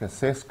ખબર છે કે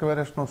sec સ્ક્વેર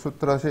એક્સ નું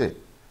સૂત્ર છે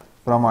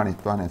પ્રમાણિત,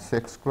 તો આને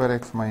sec સ્ક્વેર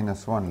એક્સ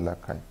 -1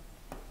 લખાય.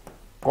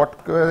 cot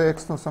સ્ક્વેર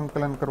એક્સ નું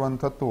સંકલન કરવાનું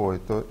થતું હોય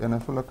તો એને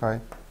શું લખાય?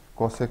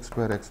 cosec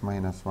સ્ક્વેર એક્સ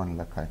 -1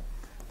 લખાય.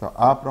 તો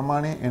આ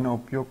પ્રમાણે એનો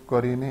ઉપયોગ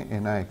કરીને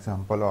એના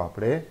એક્ઝામ્પલો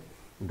આપણે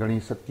ગણી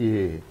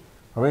શકીએ.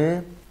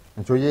 હવે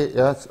જોઈએ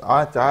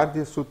આ ચાર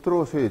જે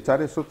સૂત્રો છે,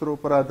 ચારે સૂત્રો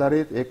ઉપર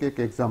આધારિત એક એક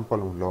એક્ઝામ્પલ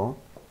હું લઉં.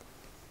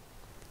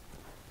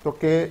 તો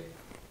કે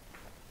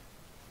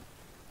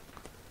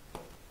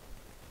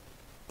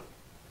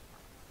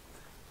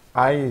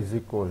I is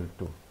equal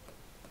to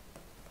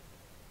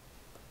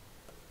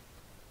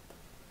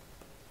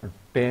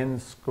tan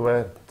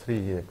square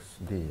 3x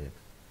dx.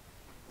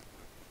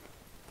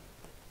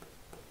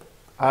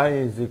 I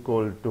is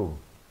equal to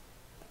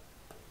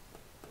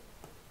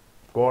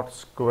cot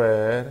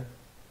square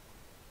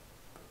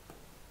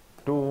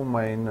 2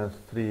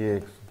 -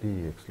 3x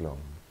dx લઉં.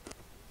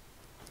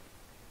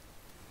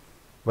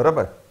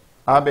 બરાબર,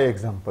 આ બે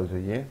એક્ઝામ્પલ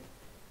જોઈએ.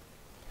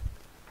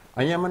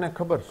 અહીંયા મને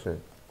ખબર છે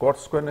cot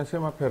સ્ક્વેર ને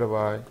શેમાં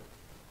ફેરવાય?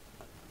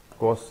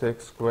 cosec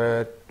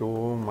સ્ક્વેર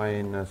 2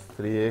 -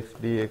 3x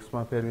dx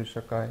માં ફેરવી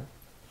શકાય.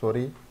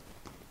 સોરી,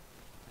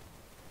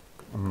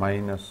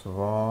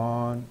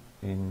 -1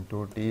 ઇન્ટુ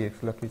dx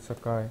લખી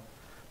શકાય.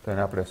 તો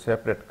એને આપણે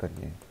સેપરેટ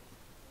કરીએ.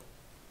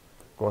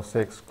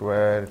 cosec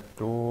square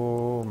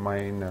 2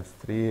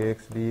 - 3x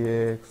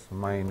dx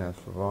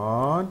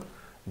 -1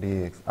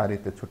 dx આ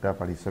રીતે છૂટા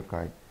પાડી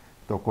શકાય.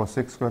 તો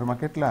cosec સ્ક્વેરમાં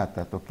કેટલા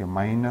હતા? તો કે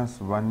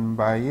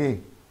 -1/a.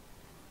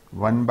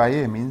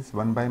 1/a means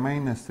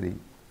 1/-3.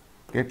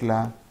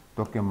 કેટલા?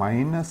 તો કે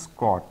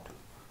 -cot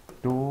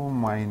 2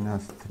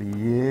 -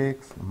 3x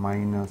 -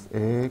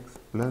 x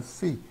plus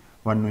c.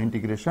 1 નું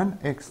ઇન્ટિગ્રેશન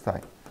x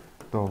થાય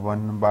તો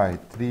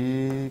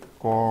 1/3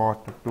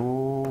 cot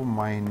 2 -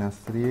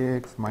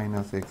 3x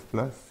 - x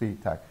plus c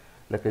થાય.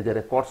 એટલે કે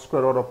જ્યારે cot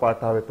સ્ક્વેર વાળો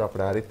પાર્ટ આવે તો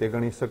આપણે આ રીતે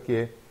ગણી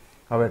શકીએ.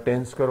 હવે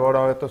tan સ્ક્વેર વાળો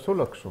આવે તો શું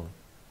લખશું?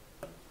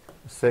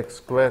 sec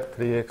સ્ક્વેર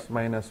 3x -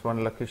 1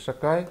 લખી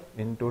શકાય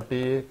ઇન્ટુ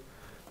dx.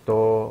 તો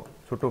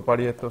છૂટું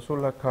પાડીએ તો શું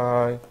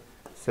લખાય?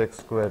 sec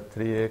square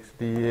 3x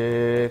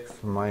dx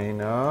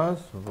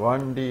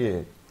 -1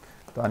 dx.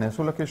 તો આને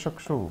શું લખી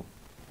શકશું?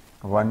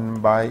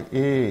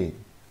 1/a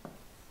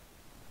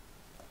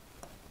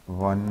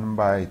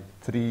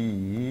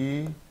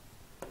 1/3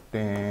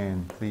 tan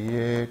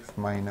 3x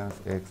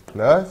 - x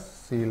plus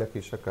c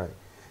લખી શકાય.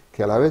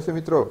 ખ્યાલ આવે છે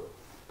મિત્રો?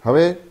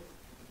 હવે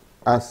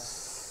આ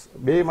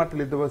બે માટે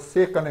લીધો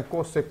sec અને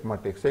cosec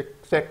માટે,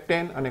 sec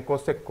tan અને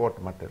cosec cot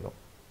માટે લો.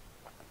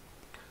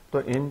 તો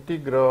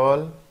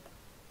integral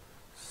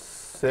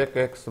sec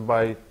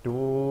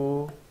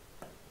x/2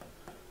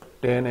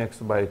 tan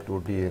x/2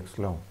 dx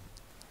લઉં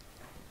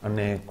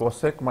અને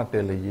cosec માટે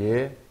લઈએ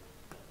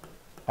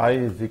I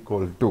is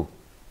equal to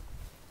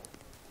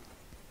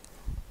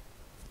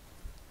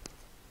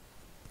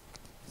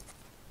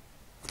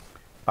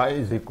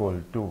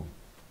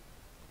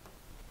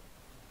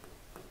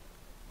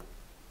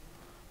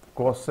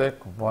cosec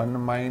 1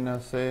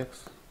 - x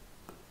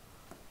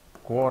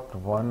cot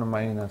 1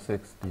 -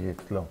 x dx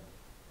લઉં.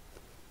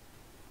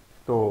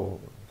 તો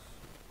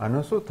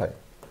આનું શું થાય?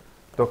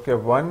 તો કે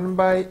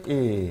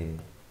 1/a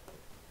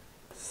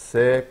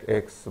sec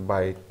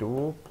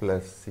x/2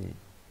 plus c.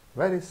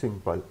 Very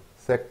simple.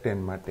 sec tan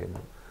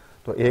માટેનું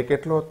તો a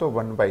કેટલો હતો?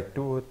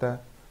 1/2 હતા.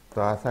 તો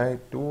આ થાય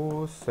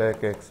 2 sec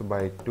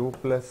x/2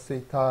 પ્લસ c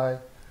થાય.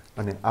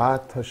 અને આ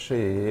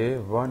થશે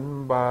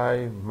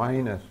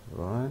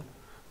 1/-1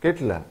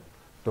 કેટલા?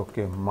 તો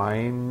કે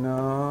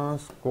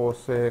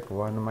 -cosec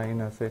 1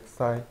 - x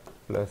થાય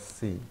પ્લસ c.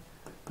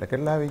 એટલે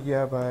કેટલા આવી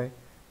ગયા ભાઈ?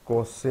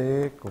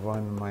 cosec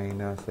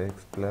 1 - x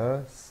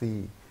plus c.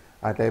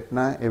 આ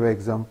ટાઈપના એવા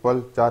એક્ઝામ્પલ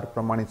ચાર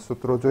પ્રમાણિત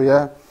સૂત્રો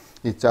જોયા.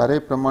 એ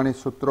ચારેય પ્રમાણિત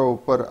સૂત્રો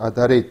ઉપર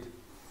આધારિત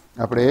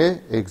આપણે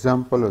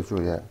એક્ઝામ્પલો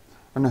જોયા.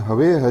 અને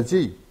હવે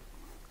હજી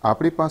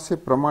આપણી પાસે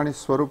પ્રમાણિત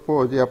સ્વરૂપો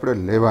હજી આપણે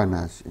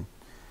લેવાના છે.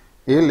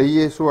 એ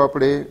લઈએ શું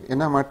આપણે?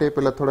 એના માટે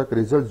પહેલાં થોડાક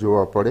રિઝલ્ટ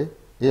જોવા પડે,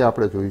 એ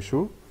આપણે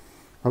જોઈશું.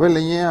 હવે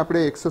લઈએ આપણે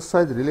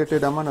એક્સરસાઇઝ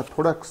રિલેટેડ આમાંના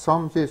થોડાક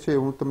સમ જે છે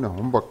હું તમને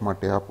હોમવર્ક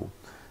માટે આપું,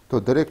 તો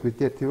દરેક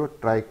વિદ્યાર્થીઓ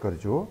ટ્રાય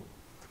કરજો.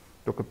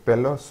 તો કે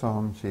પહેલો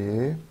સમ છે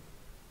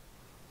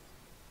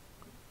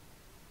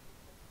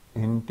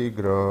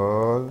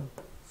integral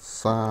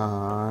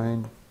sin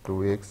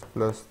 2x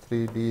plus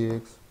 3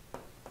 dx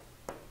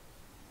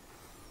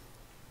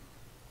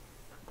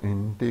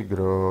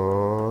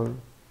integral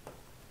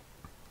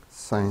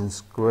sin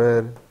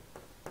square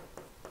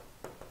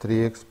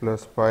 3x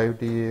plus 5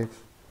 dx.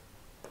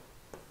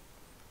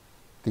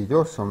 ત્રીજો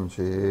સમ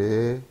છે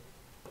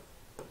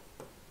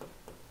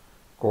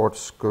cot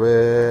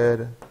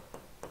square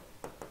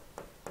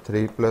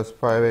 3 plus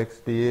 5x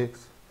dx.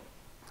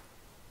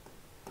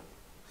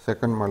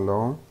 Second માં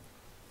લો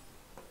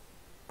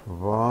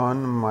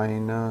 1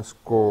 minus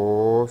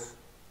cos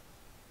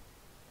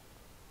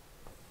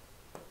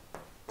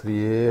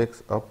 3x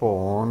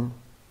upon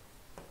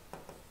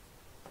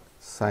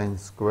sin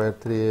square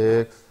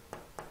 3x.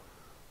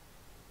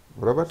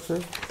 બરાબર છે.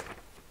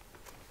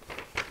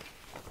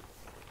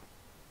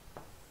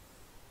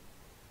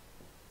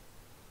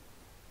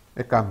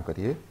 એક કામ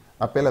કરીએ,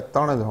 આ પહેલા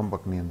 3 જ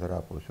હોમવર્કની અંદર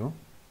આપું છું.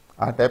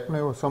 આ ટાઈપનો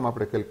એવો સમ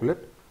આપણે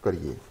કેલ્ક્યુલેટ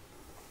કરીએ.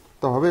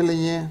 તો હવે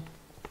લઈએ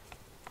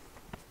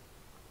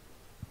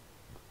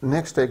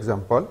next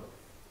example.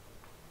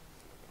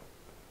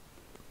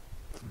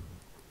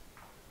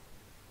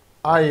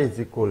 I is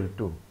equal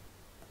to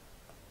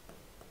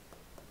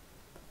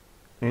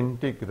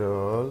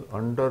integral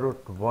under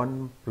root 1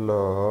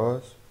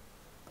 plus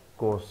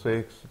cos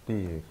x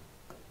dx.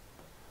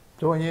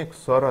 જો અહીં એક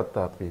શરત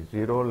આપી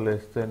 0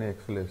 less than x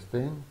less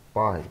than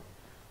પાઈ,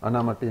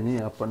 આના માટેની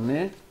આપણને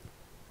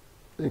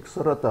એક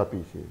શરત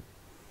આપી છે.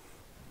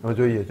 હવે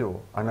જોઈએ, જો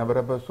આના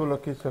બરાબર શું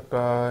લખી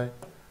શકાય?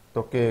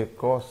 તો કે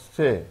cos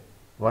છે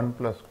 1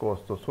 પ્લસ cos,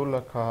 તો શું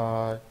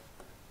લખાય?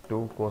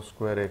 2 cos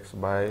square x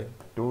by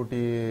 2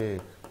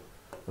 dx.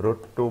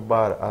 Route 2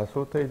 બાર આ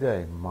શું થઈ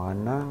જાય?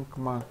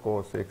 માનાંકમાં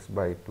cos x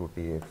by 2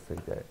 dx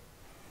થઈ જાય.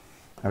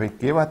 હવે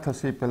કેવા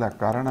થશે પેલા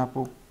કારણ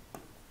આપું.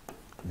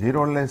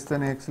 0 less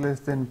than x less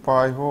than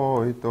પાઈ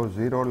હોય તો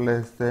 0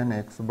 less than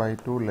x by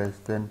 2 less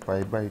than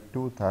pi by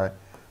 2 થાય.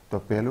 તો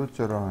પહેલું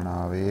ચરણ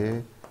આવે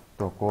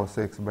તો cos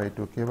x by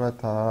 2 કેવા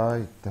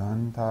થાય?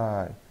 ધન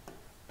થાય.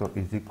 તો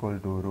is equal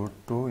to route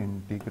 2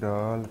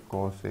 integral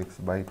cos x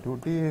by 2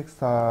 dx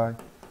થાય.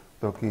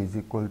 તો કે is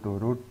equal to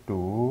route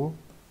 2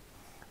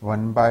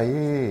 1 by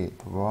a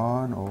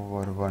 1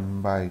 over 1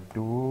 by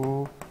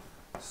 2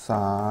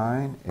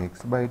 sin x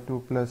by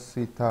 2 plus c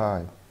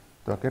થાય.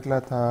 તો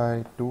કેટલા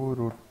થાય? 2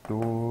 route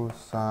 2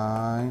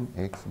 sin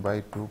x by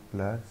 2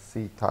 plus c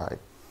થાય.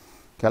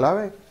 ખ્યાલ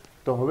આવે?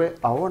 તો હવે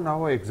આવો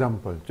નવો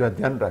એક્ઝામ્પલ જો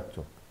ધ્યાન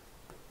રાખજો.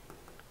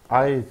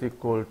 I is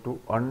equal to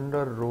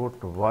under root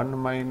 1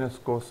 minus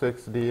cos x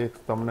dx.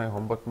 તમને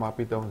હોમવર્કમાં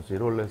આપી દઉં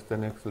 0 less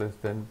than x less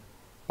than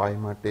પાઈ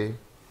માટે.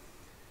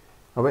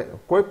 હવે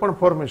કોઈ પણ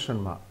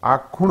ફોર્મેશનમાં આ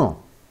ખૂણો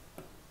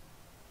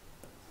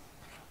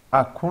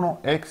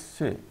x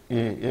છે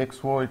એ x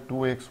હોય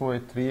 2x હોય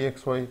 3x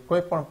હોય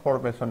કોઈ પણ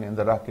ફોર્મેશનની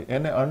અંદર રાખે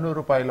એને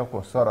અનુરૂપ આ લોકો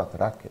શરત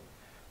રાખે,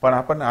 પણ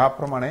આપણને આ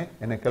પ્રમાણે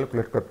એને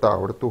કેલ્ક્યુલેટ કરતા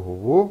આવડતું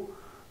હોવું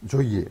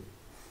જોઈએ.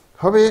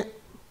 હવે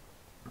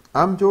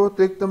આમ જો તો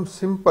એકદમ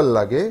સિમ્પલ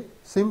લાગે,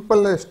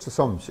 સિમ્પલેસ્ટ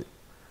સમ છે.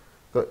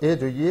 તો એ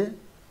જોઈએ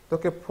તો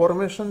કે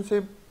ફોર્મેશન છે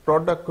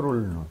પ્રોડક્ટ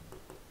રૂલનું.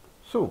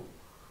 શું?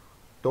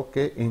 તો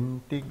કે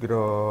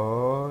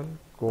integral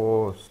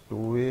cos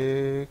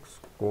 2x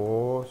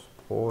cos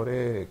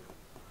 4x.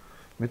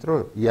 મિત્રો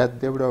યાદ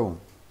દેવડાવું,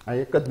 આ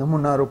એક જ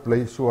નમૂનારૂપ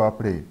લઈશું.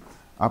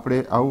 આપણે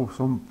આવું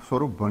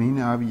સ્વરૂપ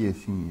ભણીને આવીએ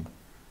છીએ.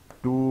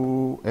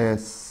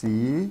 2sc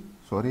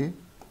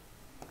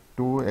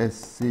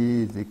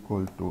is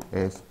equal to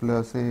s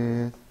plus s,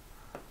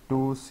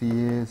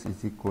 2cs is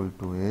equal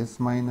to s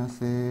minus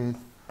s,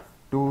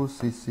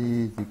 2cc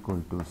is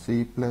equal to c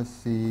plus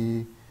c,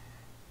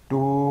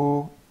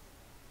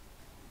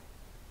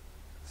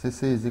 2cc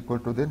is equal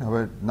to then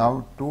now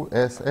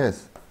 2ss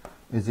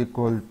is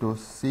equal to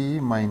c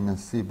minus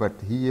c, but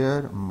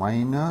here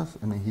minus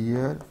and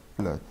here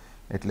plus.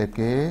 એટલે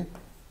કે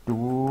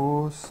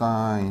 2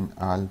 sin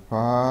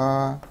alpha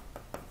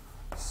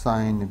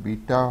sin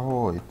beta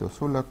હોય તો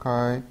શું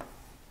લખાય?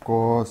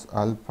 cos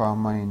alpha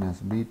minus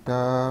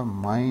beta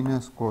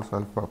minus cos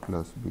alpha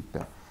plus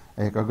beta.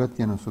 એક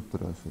અગત્યનું સૂત્ર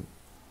છે.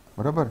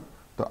 બરાબર?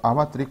 તો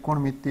આવા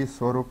ત્રિકોણમિતિ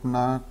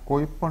સ્વરૂપના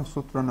કોઈ પણ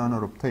સૂત્રને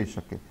અનુરૂપ થઈ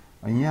શકે.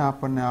 અહીંયા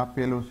આપણને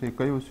આપેલું છે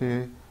કયું છે?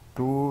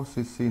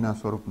 2cc ના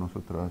સ્વરૂપનું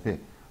સૂત્ર છે.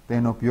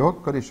 તેનો ઉપયોગ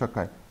કરી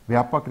શકાય.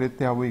 વ્યાપક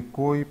રીતે આવી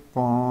કોઈ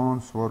પણ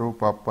સ્વરૂપ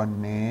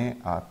આપણને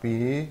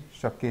આપી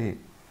શકે.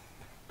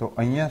 તો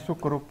અહીંયા શું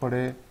કરવું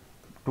પડે?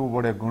 2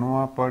 વડે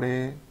ગુણવા પડે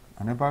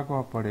અને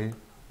ભાગવા પડે.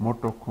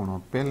 મોટો ખૂણો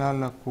પહેલા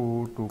લખું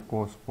 2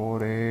 cos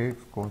 4x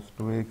cos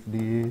 2x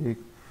dx.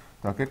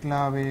 તો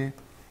કેટલા આવે?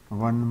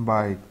 1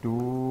 by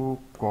 2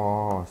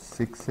 cos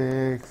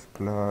 6x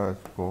plus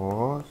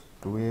cos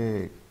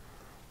 2x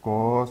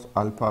cos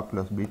alpha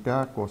plus beta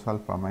cos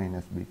alpha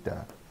minus beta.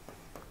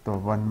 तो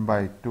 1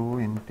 by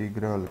 2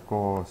 integral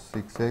cos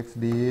 6x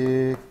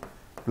dx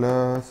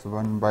plus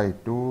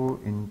 1/2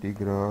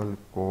 integral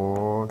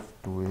cos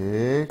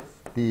 2x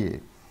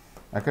dx.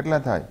 આ કેટલા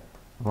થાય?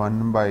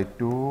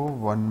 1/2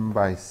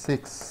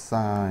 1/6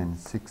 sin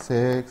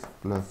 6x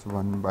plus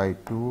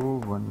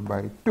 1/2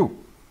 1/2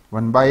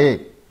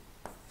 1/8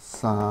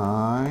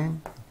 sin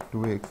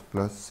 2x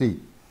plus c.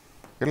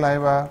 કેટલા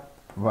આવ્યા?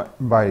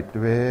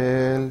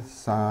 1/12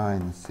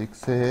 sin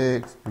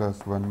 6x plus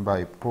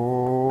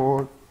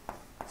 1/4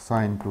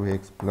 sin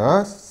 2x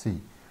plus c.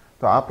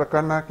 તો આ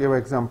પ્રકારના કેવા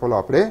એક્ઝામ્પલો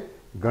આપણે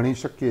ગણી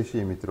શકીએ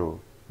છીએ મિત્રો.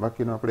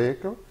 બાકીનું આપણે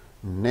એક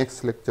નેક્સ્ટ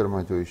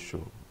લેક્ચરમાં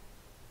જોઈશું.